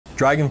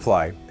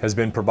Draganfly has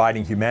been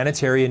providing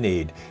humanitarian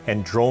aid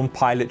and drone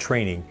pilot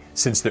training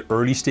since the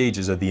early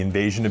stages of the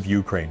invasion of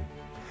Ukraine.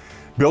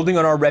 Building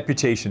on our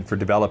reputation for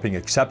developing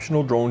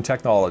exceptional drone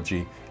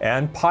technology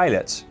and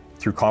pilots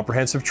through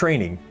comprehensive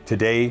training,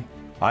 today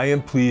I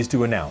am pleased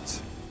to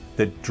announce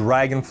that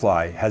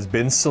Draganfly has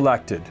been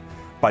selected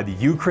by the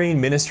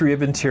Ukraine Ministry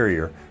of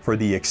Interior for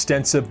the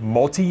extensive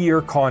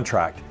multi-year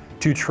contract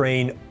to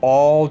train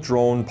all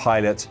drone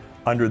pilots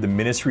under the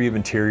Ministry of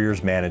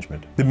Interior's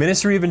management. The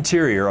Ministry of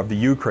Interior of the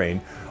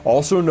Ukraine,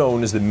 also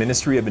known as the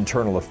Ministry of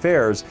Internal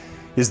Affairs,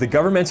 is the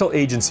governmental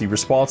agency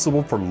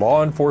responsible for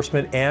law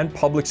enforcement and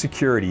public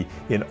security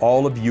in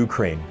all of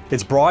Ukraine.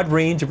 Its broad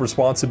range of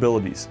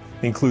responsibilities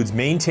includes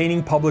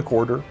maintaining public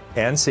order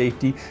and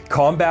safety,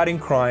 combating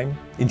crime,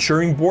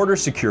 ensuring border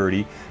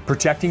security,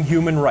 protecting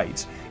human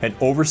rights, and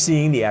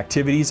overseeing the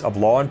activities of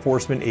law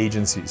enforcement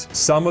agencies.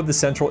 Some of the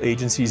central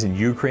agencies in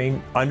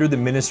Ukraine under the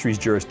ministry's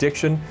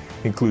jurisdiction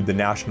include the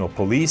National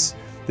Police,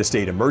 the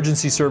State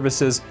Emergency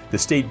Services, the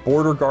State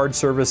Border Guard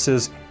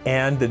Services,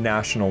 and the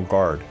National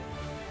Guard.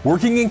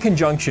 Working in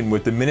conjunction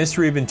with the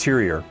Ministry of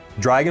Interior,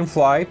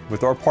 Draganfly,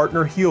 with our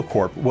partner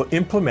HEAL-Corp, will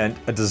implement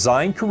a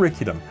design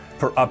curriculum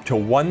for up to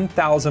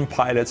 1,000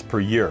 pilots per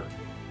year,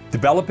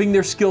 developing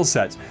their skill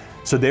sets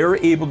so they are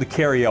able to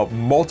carry out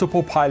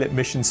multiple pilot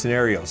mission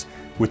scenarios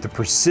with the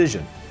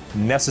precision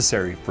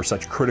necessary for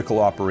such critical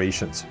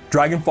operations.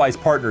 Draganfly's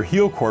partner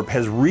HEAL-Corp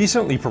has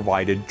recently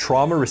provided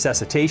Trauma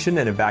Resuscitation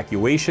and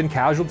Evacuation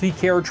Casualty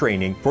Care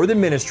training for the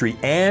ministry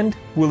and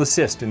will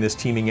assist in this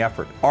teaming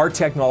effort. Our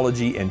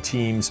technology and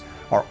teams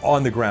are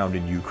on the ground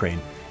in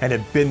Ukraine and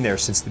have been there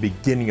since the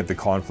beginning of the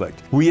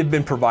conflict. We have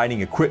been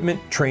providing equipment,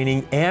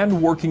 training,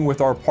 and working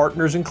with our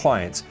partners and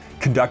clients,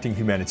 conducting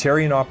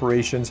humanitarian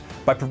operations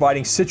by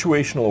providing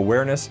situational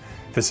awareness,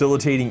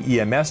 facilitating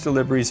EMS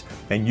deliveries,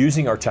 and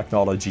using our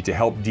technology to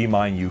help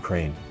demine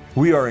Ukraine.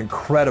 We are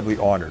incredibly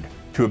honored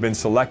to have been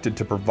selected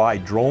to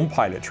provide drone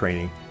pilot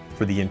training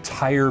for the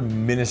entire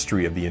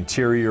Ministry of the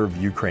Interior of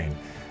Ukraine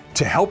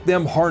to help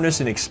them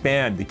harness and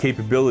expand the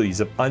capabilities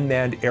of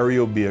unmanned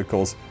aerial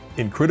vehicles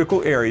in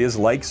critical areas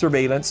like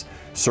surveillance,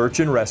 search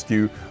and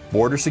rescue,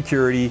 border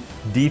security,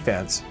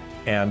 defense,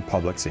 and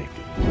public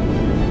safety.